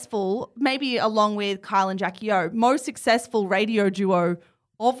successful, maybe along with Kyle and Jackie O, most successful radio duo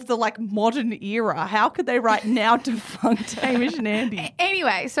of the like modern era. How could they write now defunct Hamish and Andy?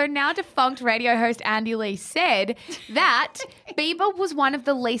 Anyway, so now defunct radio host Andy Lee said that Bieber was one of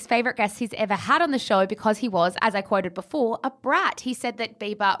the least favourite guests he's ever had on the show because he was, as I quoted before, a brat. He said that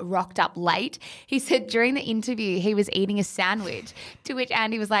Bieber rocked up late. He said during the interview he was eating a sandwich, to which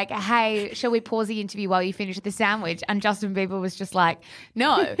Andy was like, hey, shall we pause the interview while you finish the sandwich? And Justin Bieber was just like,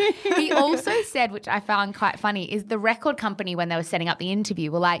 no. He also said, which I found quite funny, is the record company when they were setting up the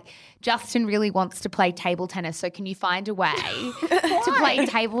interview were like, Justin really wants to play table tennis, so can you find a way to play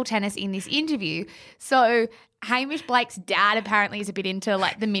table tennis in this interview? So Hamish Blake's dad apparently is a bit into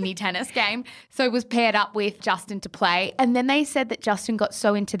like the mini tennis game, so was paired up with Justin to play. And then they said that Justin got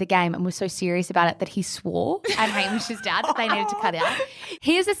so into the game and was so serious about it that he swore at Hamish's dad that they needed to cut out.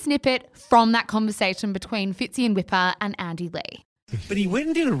 Here's a snippet from that conversation between Fitzy and Whipper and Andy Lee. But he went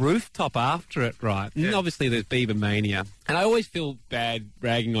and did a rooftop after it, right? And obviously there's Bieber mania. And I always feel bad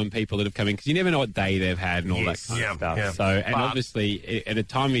ragging on people that have come in because you never know what day they've had and all that kind of stuff. Yeah. So, and obviously at a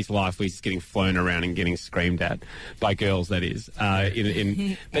time of his life where he's getting flown around and getting screamed at by girls, that is. But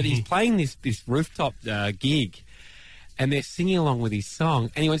he's playing this rooftop gig and they're singing along with his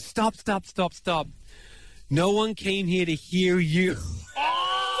song. And he went, stop. No one came here to hear you.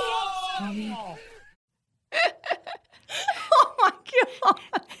 Oh my God.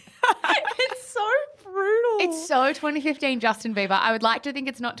 It's so brutal. It's so 2015 Justin Bieber. I would like to think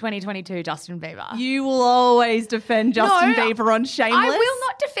it's not 2022 Justin Bieber. You will always defend Justin Bieber on Shameless. I will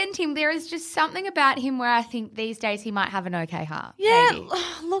not defend him. There is just something about him where I think these days he might have an okay heart. Yeah, maybe.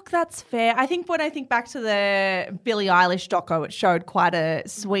 Look, that's fair. I think when I think back to the Billie Eilish doco, it showed quite a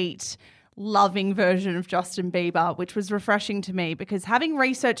sweet loving version of Justin Bieber, which was refreshing to me because having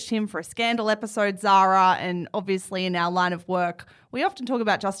researched him for a Scandal episode, Zara, and obviously in our line of work, we often talk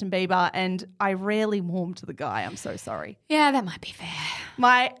about Justin Bieber and I rarely warm to the guy. I'm so sorry. Yeah, that might be fair.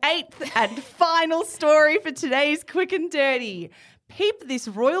 My 8th and final story for today's Quick and Dirty. Peep this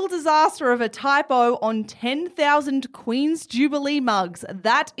royal disaster of a typo on 10,000 Queen's Jubilee mugs.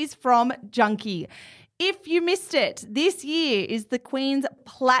 That is from Junkie. If you missed it, this year is the Queen's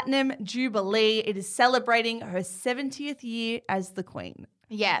Platinum Jubilee. It is celebrating her 70th year as the Queen.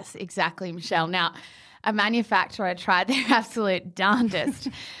 Yes, exactly, Michelle. Now, a manufacturer tried their absolute darndest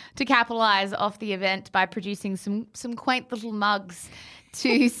to capitalise off the event by producing some quaint little mugs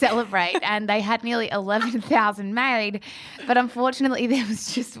to celebrate, and they had nearly 11,000 made. But unfortunately, there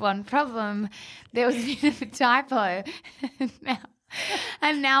was just one problem. There was a bit of a typo.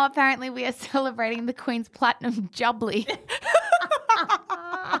 And now apparently we are celebrating the Queen's Platinum Jubilee.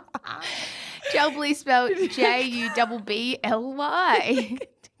 Jubilee spelled Jubbly.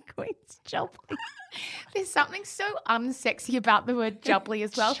 Queen's Jubilee. There's something so unsexy about the word jubbly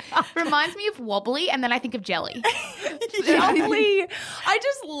as well. Reminds me of wobbly, and then I think of jelly. Jubbly. I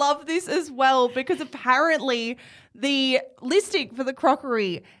just love this as well because apparently the listing for the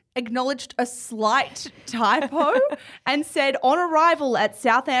crockery acknowledged a slight typo and said on arrival at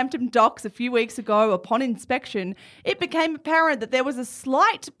Southampton docks a few weeks ago upon inspection, it became apparent that there was a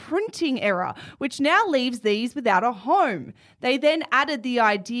slight printing error, which now leaves these without a home. They then added the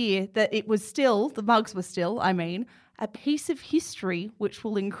idea that it was still, the mugs were still, a piece of history which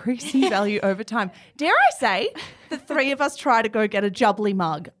will increase in value over time. Dare I say, the three of us try to go get a Jubbly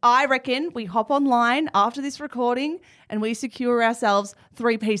mug. I reckon we hop online after this recording and we secure ourselves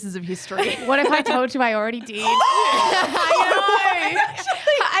 3 pieces of history. What if I told you I already did? I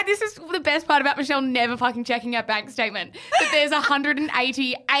know. This is the best part about Michelle never fucking checking her bank statement. That there's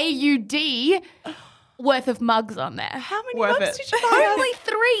 180 AUD worth of mugs on there. How many mugs did you buy? Only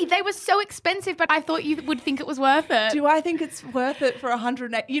 3. They were so expensive, but I thought you would think it was worth it. Do I think it's worth it for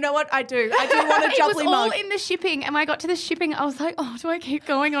 108? You know what? I do. I do want a Jubbly mug. It was all in the shipping, and when I got to the shipping, I was like, oh, do I keep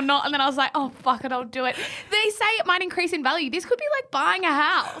going or not? And then I was like, oh, fuck it, I'll do it. They say it might increase in value. This could be like buying a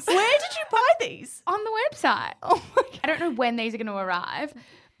house. Where did you buy these? On the website. Oh my God. I don't know when these are going to arrive,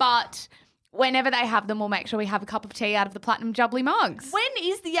 but whenever they have them, we'll make sure we have a cup of tea out of the Platinum Jubbly mugs. When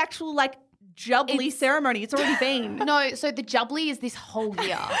is the actual, Jubbly ceremony? It's already been. No, so the Jubbly is this whole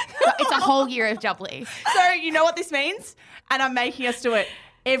year. It's a whole year of Jubbly. So you know what this means? And I'm making us do it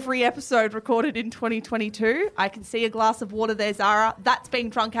every episode recorded in 2022. I can see a glass of water there, Zara. That's being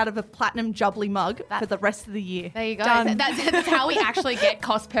drunk out of a Platinum Jubbly mug for the rest of the year. There you go. That's how we actually get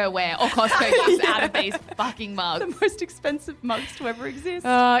cost per wear or cost per use out of these fucking mugs. The most expensive mugs to ever exist. Is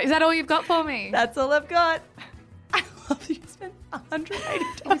that all you've got for me? That's all I've got. I love that you spent $180.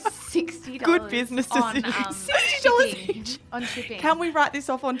 $60. Good business decision. $60 each. On shipping. Can we write this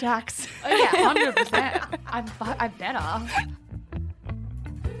off on tax? Oh, yeah, 100%. I better.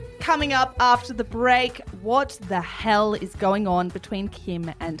 Coming up after the break, what the hell is going on between Kim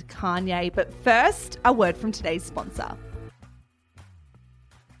and Kanye? But first, a word from today's sponsor.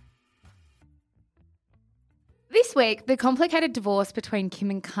 This week, the complicated divorce between Kim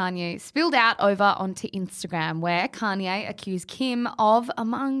and Kanye spilled out over onto Instagram, where Kanye accused Kim of,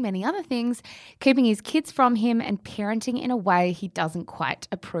 among many other things, keeping his kids from him and parenting in a way he doesn't quite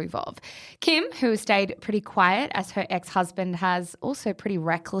approve of. Kim, who has stayed pretty quiet as her ex-husband has also pretty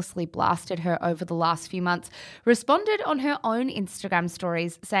recklessly blasted her over the last few months, responded on her own Instagram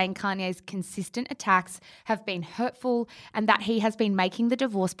stories saying Kanye's consistent attacks have been hurtful and that he has been making the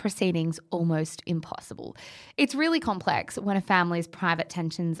divorce proceedings almost impossible. It's really complex when a family's private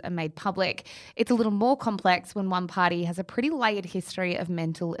tensions are made public. It's a little more complex when one party has a pretty layered history of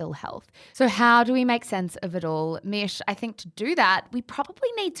mental ill health. So how do we make sense of it all? Mish, I think to do that, we probably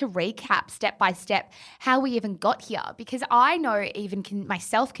need to recap step by step how we even got here, because I know even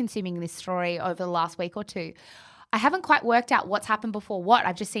myself consuming this story over the last week or two, I haven't quite worked out what's happened before what.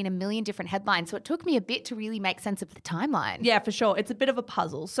 I've just seen a million different headlines. So it took me a bit to really make sense of the timeline. Yeah, for sure. It's a bit of a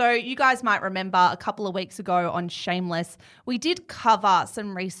puzzle. So you guys might remember a couple of weeks ago on Shameless, we did cover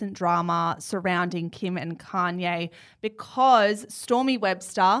some recent drama surrounding Kim and Kanye because Stormy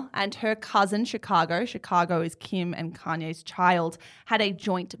Webster and her cousin Chicago is Kim and Kanye's child, had a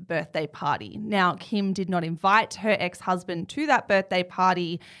joint birthday party. Now, Kim did not invite her ex-husband to that birthday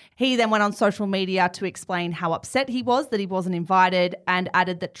party. He then went on social media to explain how upset he was that he wasn't invited and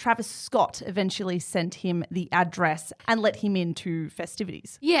added that Travis Scott eventually sent him the address and let him into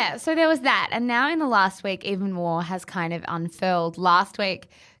festivities. Yeah, so there was that. And now in the last week, even more has kind of unfurled. Last week,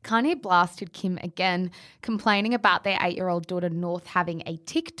 Kanye blasted Kim again, complaining about their 8-year-old daughter North having a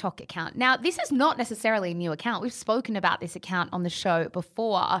TikTok account. Now, this is not necessarily a new account. We've spoken about this account on the show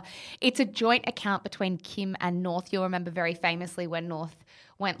before. It's a joint account between Kim and North. You'll remember very famously when North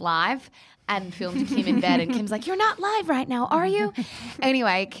went live and filmed Kim in bed, and Kim's like, "You're not live right now, are you?"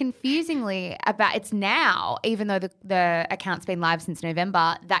 Anyway, confusingly it's now, even though the account's been live since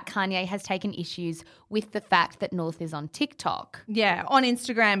November, that Kanye has taken issues with the fact that North is on TikTok. Yeah, on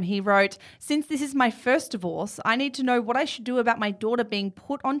Instagram he wrote, "Since this is my first divorce, I need to know what I should do about my daughter being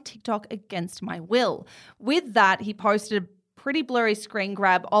put on TikTok against my will." With that, he posted a pretty blurry screen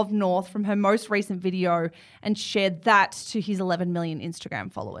grab of North from her most recent video and shared that to his 11 million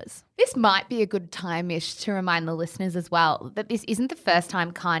Instagram followers. This might be a good time-ish to remind the listeners as well that this isn't the first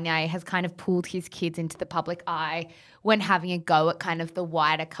time Kanye has kind of pulled his kids into the public eye when having a go at kind of the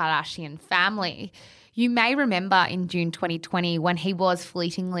wider Kardashian family. You may remember in June 2020 when he was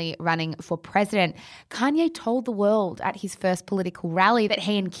fleetingly running for president, Kanye told the world at his first political rally that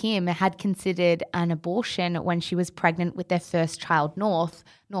he and Kim had considered an abortion when she was pregnant with their first child, North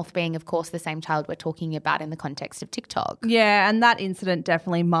being, of course, the same child we're talking about in the context of TikTok. Yeah, and that incident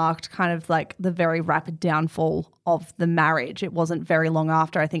definitely marked kind of like the very rapid downfall of the marriage. It wasn't very long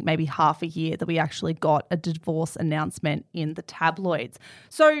after, I think maybe half a year, that we actually got a divorce announcement in the tabloids.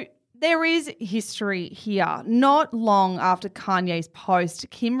 So there is history here. Not long after Kanye's post,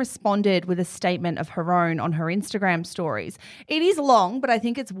 Kim responded with a statement of her own on her Instagram stories. It is long, but I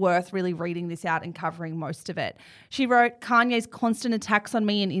think it's worth really reading this out and covering most of it. She wrote, "Kanye's constant attacks on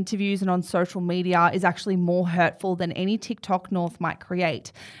me in interviews and on social media is actually more hurtful than any TikTok North might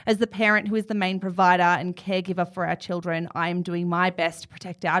create. As the parent who is the main provider and caregiver for our children, I am doing my best to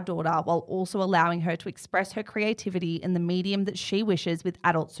protect our daughter while also allowing her to express her creativity in the medium that she wishes with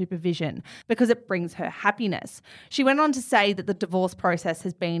adult supervision, because it brings her happiness." She went on to say that the divorce process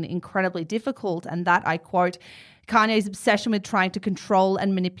has been incredibly difficult and that, I quote, "Kanye's obsession with trying to control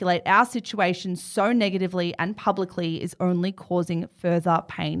and manipulate our situation so negatively and publicly is only causing further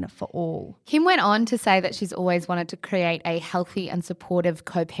pain for all." Kim went on to say that she's always wanted to create a healthy and supportive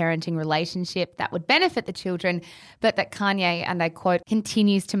co-parenting relationship that would benefit the children, but that Kanye, and I quote,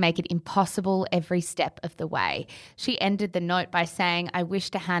 "continues to make it impossible every step of the way." She ended the note by saying, "I wish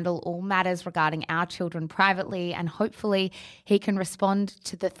to handle all matters regarding our children privately, and hopefully he can respond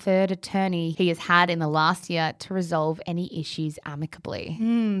to the third attorney he has had in the last year to resolve any issues amicably."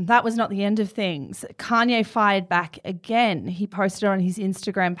 That was not the end of things. Kanye fired back again. He posted on his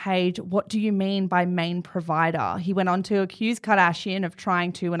Instagram page, "What do you mean by main provider?" He went on to accuse Kardashian of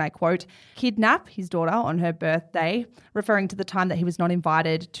trying to, and I quote, "kidnap his daughter on her birthday," referring to the time that he was not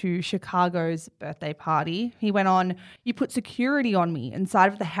invited to Chicago's birthday party. He went on, "You put security on me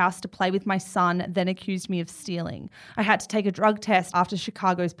inside of the house to play with my son, then accused me of stealing. I had to take a drug test after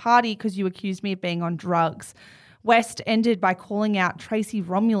Chicago's party because you accused me of being on drugs." West ended by calling out Tracy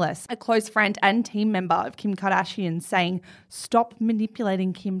Romulus, a close friend and team member of Kim Kardashian, saying, "Stop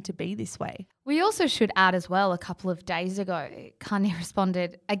manipulating Kim to be this way." We also should add as well, a couple of days ago, Kanye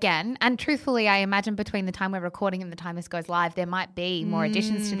responded again, and truthfully, I imagine between the time we're recording and the time this goes live, there might be more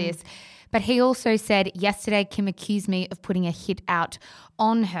additions to this. But he also said, "Yesterday, Kim accused me of putting a hit out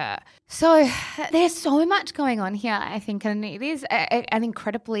on her." So there's so much going on here, I think, and it is an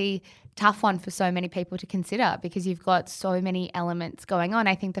incredibly tough one for so many people to consider because you've got so many elements going on.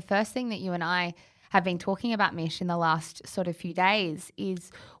 I think the first thing that you and I have been talking about, Mish, in the last sort of few days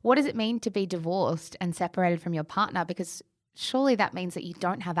is what does it mean to be divorced and separated from your partner? Because surely that means that you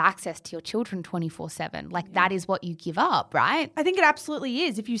don't have access to your children 24/7. Like that is what you give up, right? I think it absolutely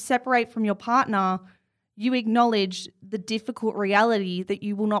is. If you separate from your partner, you acknowledge the difficult reality that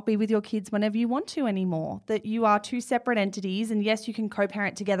you will not be with your kids whenever you want to anymore, that you are two separate entities. And yes, you can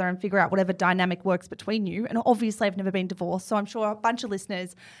co-parent together and figure out whatever dynamic works between you. And obviously I've never been divorced, so I'm sure a bunch of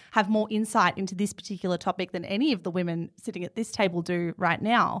listeners have more insight into this particular topic than any of the women sitting at this table do right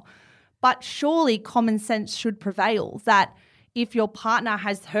now. But surely common sense should prevail that if your partner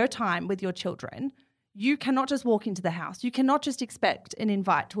has her time with your children, you cannot just walk into the house. You cannot just expect an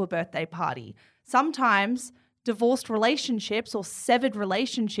invite to a birthday party. Sometimes divorced relationships or severed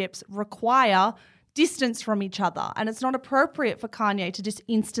relationships require distance from each other. And it's not appropriate for Kanye to just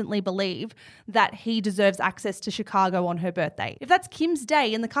instantly believe that he deserves access to Chicago on her birthday. If that's Kim's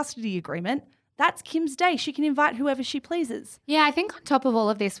day in the custody agreement, that's Kim's day. She can invite whoever she pleases. Yeah, I think on top of all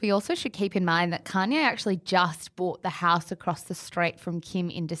of this, we also should keep in mind that Kanye actually just bought the house across the street from Kim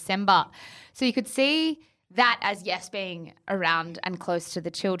in December. So you could see That as yes being around and close to the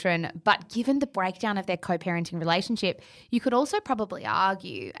children, but given the breakdown of their co-parenting relationship, you could also probably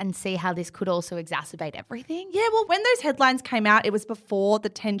argue and see how this could also exacerbate everything. Yeah, well, when those headlines came out, it was before the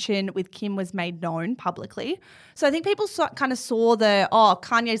tension with Kim was made known publicly. So I think people kind of saw the,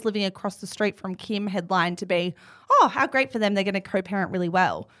 Kanye's living across the street from Kim headline to be, how great for them, they're going to co-parent really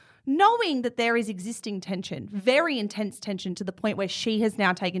well. Knowing that there is existing tension, very intense tension to the point where she has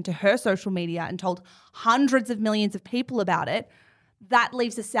now taken to her social media and told hundreds of millions of people about it, that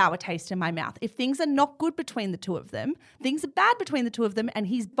leaves a sour taste in my mouth. If things are not good between the two of them, things are bad between the two of them, and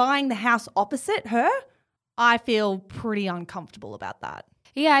he's buying the house opposite her, I feel pretty uncomfortable about that.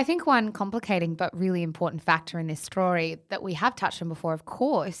 Yeah, I think one complicating but really important factor in this story that we have touched on before, of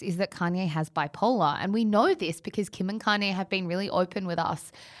course, is that Kanye has bipolar. And we know this because Kim and Kanye have been really open with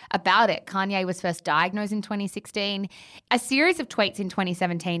us about it. Kanye was first diagnosed in 2016. A series of tweets in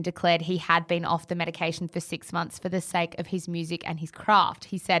 2017 declared he had been off the medication for 6 months for the sake of his music and his craft.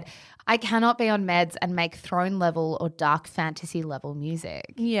 He said, "I cannot be on meds and make throne level or dark fantasy level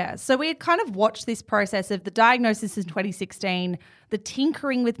music." Yeah, so we had kind of watched this process of the diagnosis in 2016, the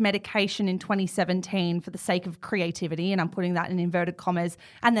tinkering with medication in 2017 for the sake of creativity, and I'm putting that in inverted commas,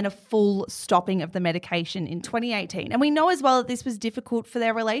 and then a full stopping of the medication in 2018. And we know as well that this was difficult for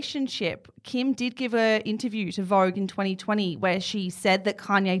their relationship. Kim did give an interview to Vogue in 2020 where she said that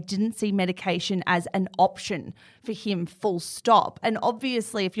Kanye didn't see medication as an option for him, full stop. And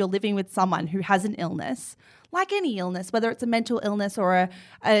obviously, if you're living with someone who has an illness, like any illness, whether it's a mental illness or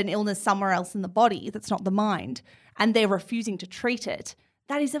an illness somewhere else in the body that's not the mind, and they're refusing to treat it,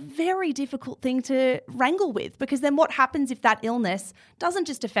 that is a very difficult thing to wrangle with, because then what happens if that illness doesn't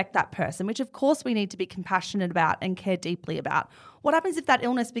just affect that person, which of course we need to be compassionate about and care deeply about. What happens if that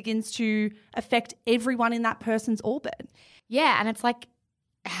illness begins to affect everyone in that person's orbit? Yeah, and it's like,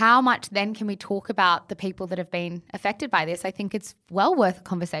 how much then can we talk about the people that have been affected by this? I think it's well worth a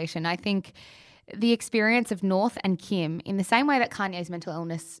conversation. I think the experience of North and Kim, in the same way that Kanye's mental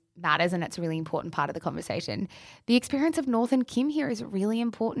illness matters and it's a really important part of the conversation, the experience of North and Kim here is really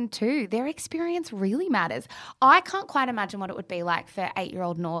important too. Their experience really matters. I can't quite imagine what it would be like for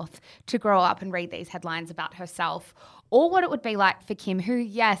 8-year-old North to grow up and read these headlines about herself, or what it would be like for Kim, who,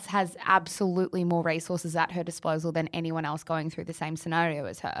 yes, has absolutely more resources at her disposal than anyone else going through the same scenario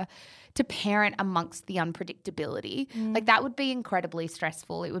as her, to parent amongst the unpredictability. Like, that would be incredibly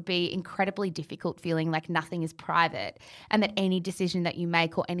stressful. It would be incredibly difficult, feeling like nothing is private and that any decision that you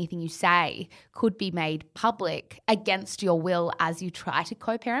make or anything you say could be made public against your will as you try to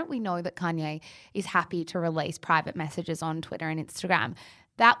co-parent. We know that Kanye is happy to release private messages on Twitter and Instagram.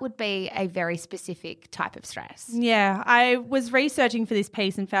 That would be a very specific type of stress. Yeah, I was researching for this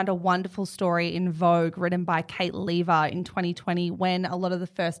piece and found a wonderful story in Vogue written by Kate Lever in 2020 when a lot of the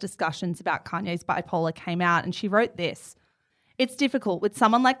first discussions about Kanye's bipolar came out, and she wrote this: "It's difficult with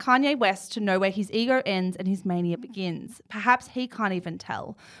someone like Kanye West to know where his ego ends and his mania begins. Perhaps he can't even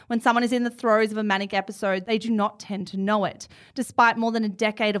tell. When someone is in the throes of a manic episode, they do not tend to know it. Despite more than a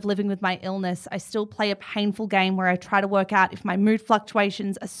decade of living with my illness, I still play a painful game where I try to work out if my mood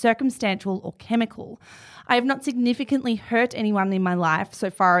fluctuations are circumstantial or chemical. I have not significantly hurt anyone in my life, so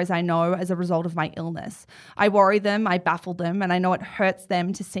far as I know, as a result of my illness. I worry them, I baffle them, and I know it hurts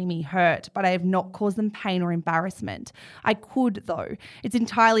them to see me hurt, but I have not caused them pain or embarrassment. I could, though. It's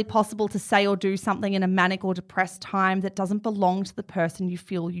entirely possible to say or do something in a manic or depressed time that doesn't belong to the person you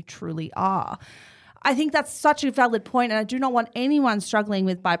feel you truly are." I think that's such a valid point, and I do not want anyone struggling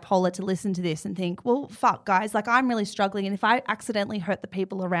with bipolar to listen to this and think, well, fuck, guys, like, I'm really struggling, and if I accidentally hurt the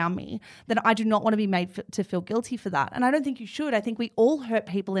people around me, then I do not want to be made to feel guilty for that. And I don't think you should. I think we all hurt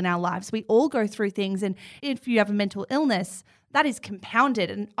people in our lives. We all go through things, and if you have a mental illness, that is compounded.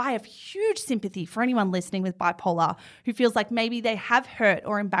 And I have huge sympathy for anyone listening with bipolar who feels like maybe they have hurt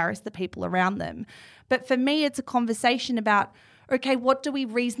or embarrassed the people around them. But for me, it's a conversation about, okay, what do we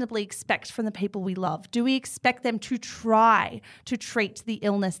reasonably expect from the people we love? Do we expect them to try to treat the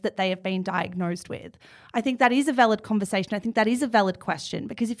illness that they have been diagnosed with? I think that is a valid conversation. I think that is a valid question,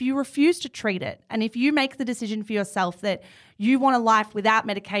 because if you refuse to treat it, and if you make the decision for yourself that you want a life without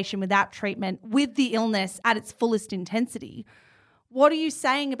medication, without treatment, with the illness at its fullest intensity, what are you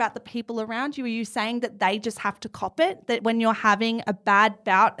saying about the people around you? Are you saying that they just have to cop it? That when you're having a bad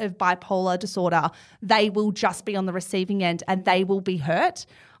bout of bipolar disorder, they will just be on the receiving end and they will be hurt?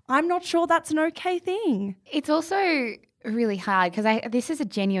 I'm not sure that's an okay thing. It's also really hard because this is a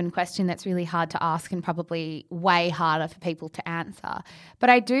genuine question that's really hard to ask and probably way harder for people to answer. But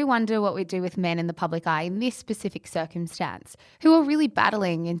I do wonder what we do with men in the public eye in this specific circumstance who are really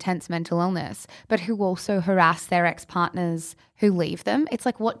battling intense mental illness, but who also harass their ex-partners, who leave them. It's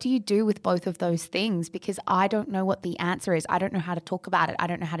like, what do you do with both of those things? Because I don't know what the answer is. I don't know how to talk about it. I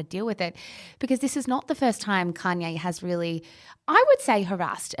don't know how to deal with it, because this is not the first time Kanye has really, I would say,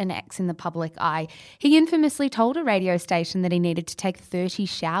 harassed an ex in the public eye. He infamously told a radio station that he needed to take 30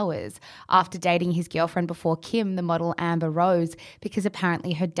 showers after dating his girlfriend before, Kim, the model Amber Rose, because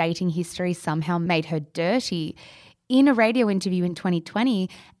apparently her dating history somehow made her dirty. In a radio interview in 2020,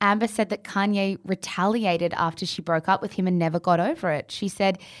 Amber said that Kanye retaliated after she broke up with him and never got over it. She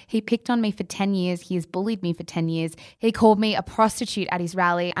said, he picked on me for 10 years. He has bullied me for 10 years. He called me a prostitute at his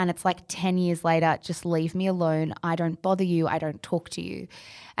rally, and it's like 10 years later, just leave me alone. I don't bother you. I don't talk to you.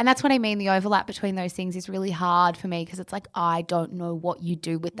 And that's what I mean. The overlap between those things is really hard for me, because it's like, I don't know what you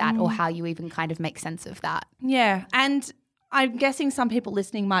do with that or how you even kind of make sense of that. Yeah. And I'm guessing some people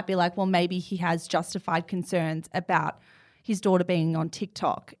listening might be like, well, maybe he has justified concerns about his daughter being on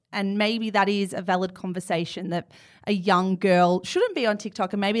TikTok. And maybe that is a valid conversation, that a young girl shouldn't be on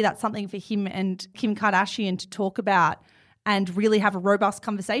TikTok. And maybe that's something for him and Kim Kardashian to talk about and really have a robust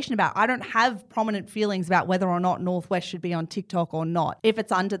conversation about. I don't have prominent feelings about whether or not North West should be on TikTok or not, if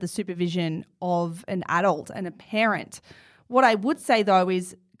it's under the supervision of an adult and a parent. What I would say, though,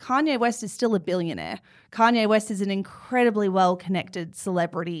 is Kanye West is still a billionaire. Kanye West is an incredibly well-connected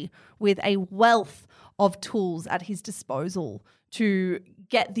celebrity with a wealth of tools at his disposal to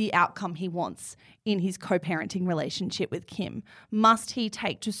get the outcome he wants in his co-parenting relationship with Kim. Must he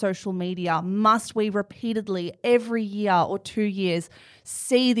take to social media? Must we repeatedly, every year or 2 years,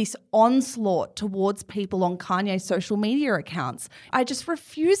 see this onslaught towards people on Kanye's social media accounts? I just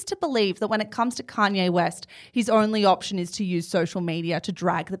refuse to believe that when it comes to Kanye West, his only option is to use social media to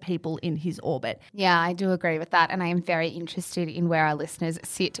drag the people in his orbit. Yeah, I do agree with that. And I am very interested in where our listeners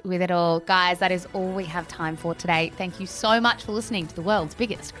sit with it all. Guys, that is all we have time for today. Thank you so much for listening to the world's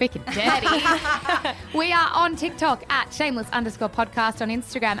biggest quick and dirty. We are on TikTok at shameless_podcast, on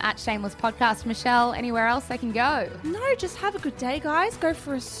Instagram at shamelesspodcast. Michelle, anywhere else they can go? No, just have a good day, guys. Go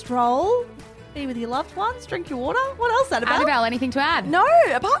for a stroll. Be with your loved ones. Drink your water. What else, Annabelle? Annabelle, anything to add? No,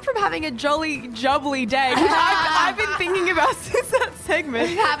 apart from having a jolly, jubbly day, which I've been thinking about since that segment.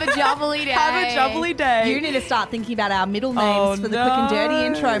 Have a jubbly day. Have a jubbly day. You need to start thinking about our middle names for the quick and dirty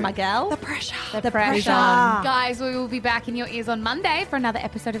intro, my gal. The pressure. The pressure. Guys, we will be back in your ears on Monday for another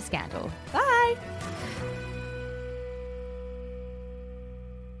episode of Scandal. Bye.